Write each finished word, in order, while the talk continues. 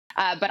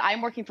But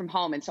I'm working from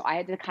home, and so I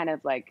had to kind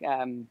of like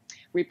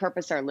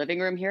repurpose our living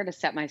room here to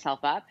set myself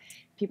up.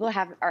 People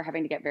are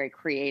having to get very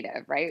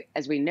creative, right?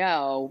 As we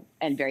know,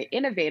 and very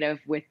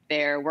innovative with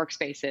their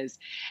workspaces.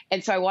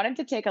 And so I wanted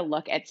to take a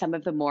look at some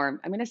of the more,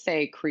 I'm going to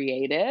say,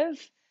 creative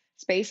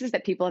spaces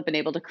that people have been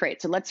able to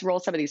create. So let's roll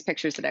some of these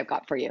pictures that I've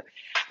got for you,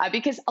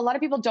 because a lot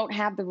of people don't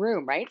have the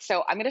room, right?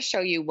 So I'm going to show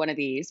you one of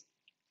these.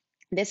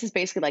 This is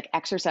basically like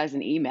exercise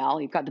and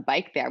email. You've got the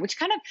bike there, which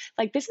kind of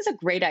like, this is a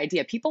great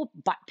idea. People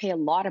pay a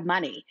lot of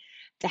money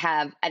to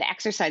have an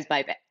exercise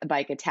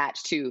bike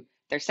attached to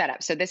their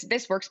setup. So this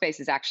workspace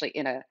is actually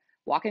in a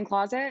walk-in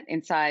closet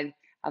inside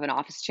of an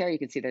office chair. You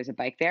can see there's a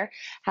bike there.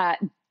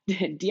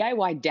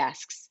 DIY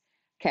desks.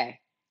 Okay.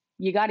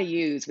 You got to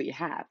use what you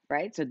have,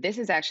 right? So this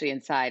is actually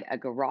inside a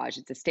garage.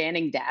 It's a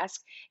standing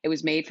desk. It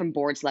was made from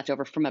boards left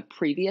over from a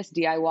previous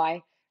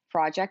DIY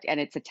project, and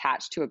it's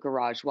attached to a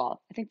garage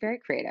wall. I think very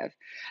creative.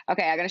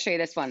 Okay, I'm going to show you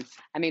this one.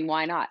 I mean,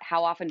 why not?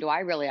 How often do I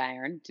really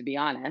iron, to be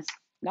honest?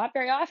 Not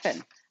very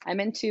often. I'm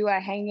into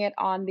hanging it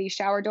on the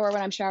shower door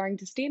when I'm showering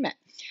to steam it.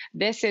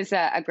 This is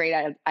a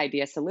great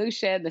idea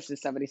solution. This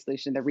is somebody's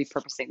solution. They're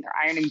repurposing their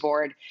ironing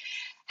board.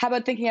 How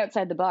about thinking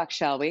outside the box,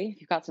 shall we?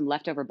 You've got some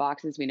leftover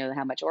boxes. We know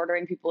how much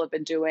ordering people have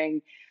been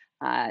doing.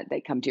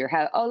 They come to your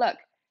house. Oh, look,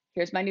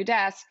 here's my new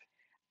desk.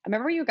 I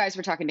remember you guys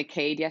were talking to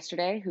Cade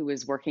yesterday, who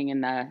was working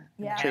in the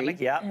tree.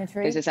 Yeah. In the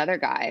tree. There's this other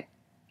guy.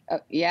 Oh,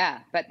 yeah,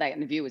 but like,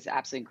 the view was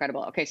absolutely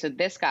incredible. Okay, so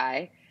this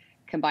guy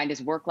combined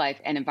his work life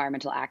and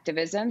environmental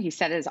activism. He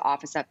set his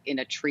office up in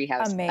a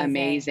treehouse.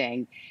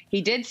 Amazing.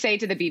 He did say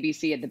to the BBC,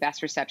 he had the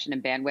best reception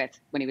and bandwidth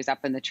when he was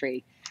up in the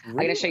tree. Really? I'm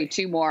going to show you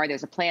two more.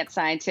 There's a plant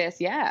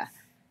scientist. Yeah.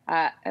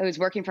 I was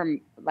working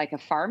from like a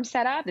farm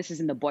setup. This is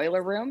in the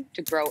boiler room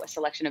to grow a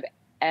selection of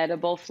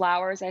edible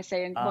flowers, I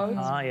say in quotes.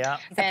 Yeah.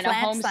 And a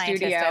home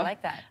studio. I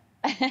like that.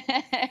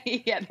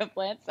 Yeah, the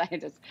plant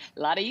scientist. A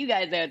lot of you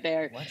guys out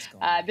there.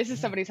 This is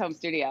somebody's home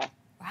studio.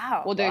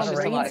 Wow. Well, there's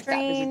just a lot of stuff.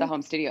 This is the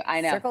home studio.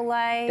 I know. Circle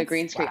lights. The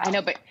green screen. Wow. I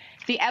know, but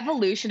the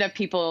evolution of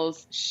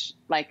people's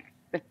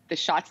the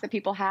shots that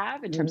people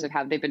have in terms of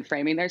how they've been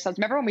framing themselves.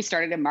 Remember when we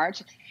started in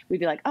March, we'd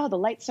be like, oh, the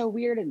light's so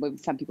weird. And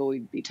some people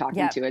we'd be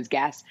talking to as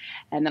guests.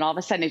 And then all of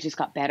a sudden it just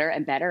got better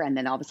and better. And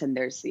then all of a sudden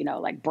there's,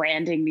 like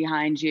branding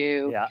behind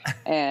you. Yeah.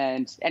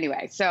 And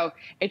anyway, so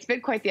it's been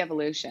quite the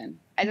evolution.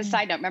 As a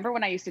side note, remember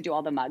when I used to do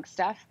all the mug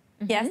stuff?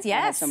 Yes, I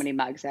had so many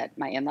mugs at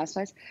my in-laws'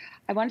 place.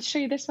 I wanted to show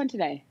you this one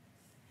today.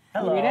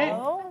 Hello. Read it?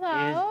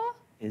 Hello.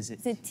 Is it?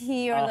 Is it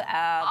tea or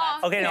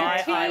okay, no,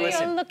 I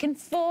listen. You're looking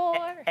for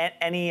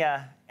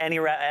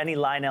Any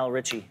Lionel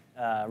Richie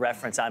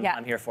reference,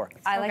 I'm here for.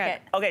 I like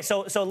it. Okay,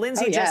 so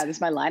Lindsey this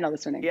is my Lionel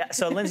this morning. Yeah,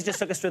 so Lindsey just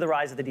took us through the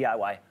rise of the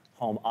DIY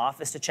home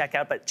office to check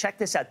out, but check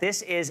this out.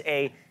 This is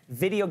a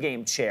video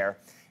game chair,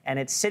 and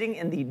it's sitting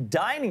in the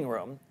dining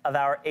room of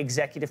our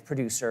executive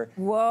producer,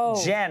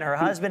 Jen. Her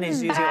husband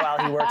is using it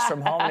while he works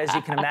from home, and as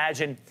you can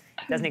imagine,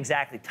 it doesn't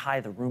exactly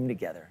tie the room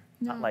together.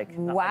 Not like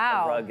the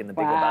rug in the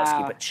Big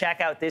Lebowski, but check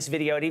out this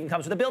video. It even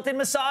comes with a built-in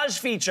massage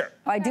feature.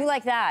 Oh, I do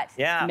like that.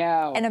 Yeah.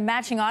 No. And a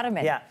matching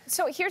ottoman. Yeah.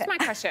 So here's my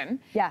question.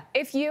 Yeah.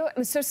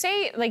 So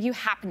say like you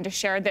happen to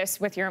share this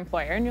with your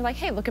employer and you're like,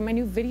 hey, look at my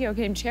new video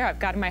game chair I've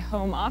got in my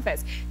home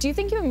office. Do you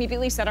think you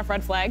immediately set off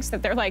red flags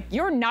that they're like,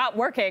 you're not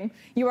working,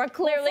 you are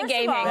clearly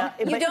gaming?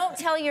 You don't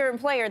tell your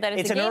employer that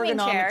it's a gaming an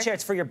ergonomic chair.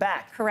 It's for your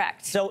back.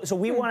 Correct. So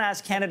we want to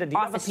ask Canada, do you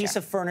have a piece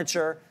of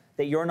furniture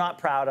that you're not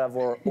proud of,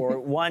 or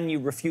one you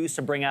refuse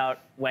to bring out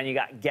when you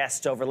got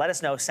guests over? Let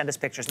us know. Send us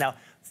pictures. Now,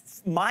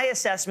 my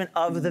assessment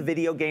of the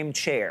video game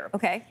chair,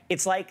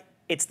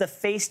 it's the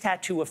face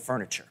tattoo of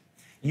furniture.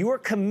 You are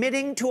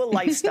committing to a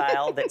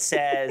lifestyle that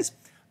says,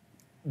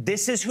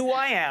 this is who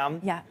I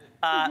am. Yeah.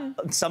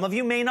 Some of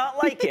you may not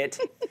like it,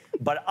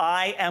 but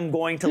I am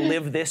going to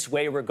live this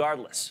way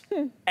regardless.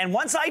 And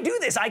once I do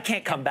this, I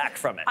can't come back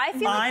from it.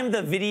 I'm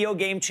the video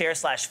game chair /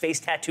 face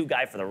tattoo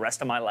guy for the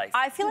rest of my life.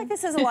 I feel like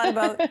this is a lot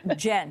about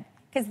Jen.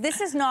 Because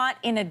this is not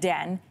in a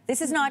den.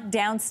 This is not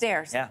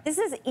downstairs. Yeah. This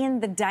is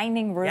in the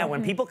dining room. Yeah,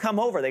 when people come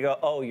over, they go,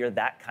 oh, you're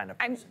that kind of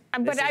person.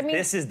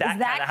 This is that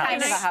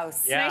kind of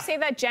house. Can I say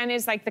that Jen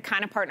is like the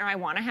kind of partner I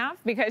want to have?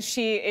 Because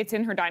it's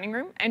in her dining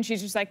room, and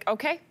she's just like,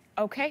 okay,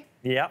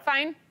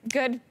 fine,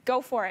 good,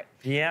 go for it.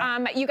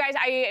 Yeah. You guys,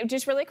 I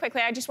just really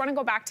quickly, I just want to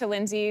go back to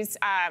Lindsey's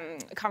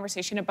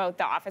conversation about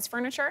the office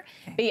furniture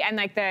and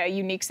like the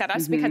unique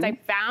setups, because I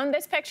found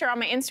this picture on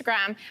my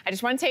Instagram. I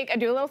just want to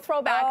do a little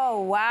throwback.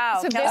 Oh, wow.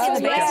 So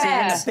Kelsey this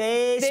is in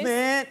the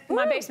basement.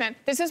 My basement.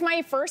 This is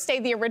my first day,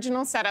 the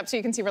original setup, so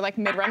you can see we're like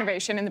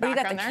mid-renovation in the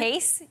background there. You got the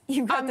case?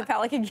 You got the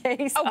Pelican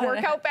case? A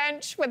workout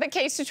bench with a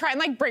case to try and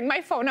like bring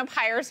my phone up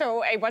higher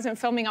so it wasn't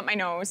filming up my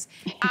nose.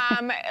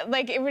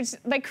 It was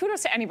like,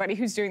 kudos to anybody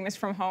who's doing this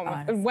from home,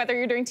 whether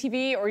you're doing TV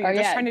or you're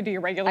just trying to do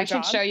your regular job.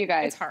 I should show you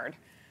guys. It's hard.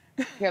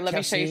 Here, let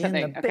me show you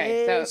something.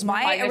 Okay, so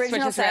my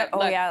original set.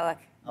 Look,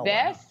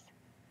 look.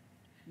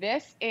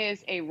 This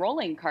is a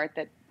rolling cart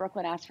that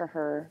Brooklyn asked for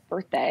her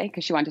birthday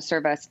because she wanted to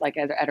serve us like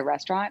at a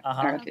restaurant.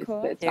 I don't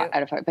know if it's not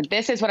out of it, but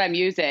this is what I'm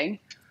using.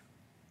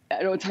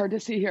 I know it's hard to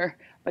see here,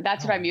 but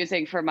that's what I'm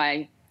using for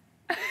my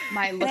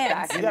My look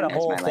back. You got a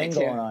whole thing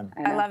going on.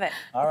 I love it.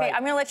 All okay, right.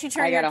 I'm going to let you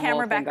turn your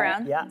camera back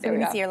around Yeah. so we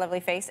can see your lovely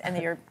face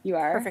and your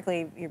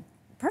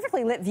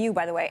perfectly lit view,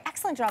 by the way.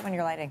 Excellent job on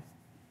your lighting.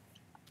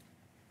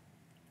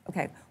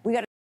 Okay, we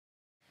got.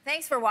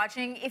 Thanks for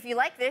watching. If you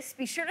like this,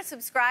 be sure to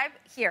subscribe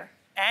here.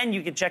 And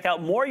you can check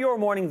out more Your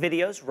Morning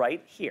videos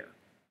right here.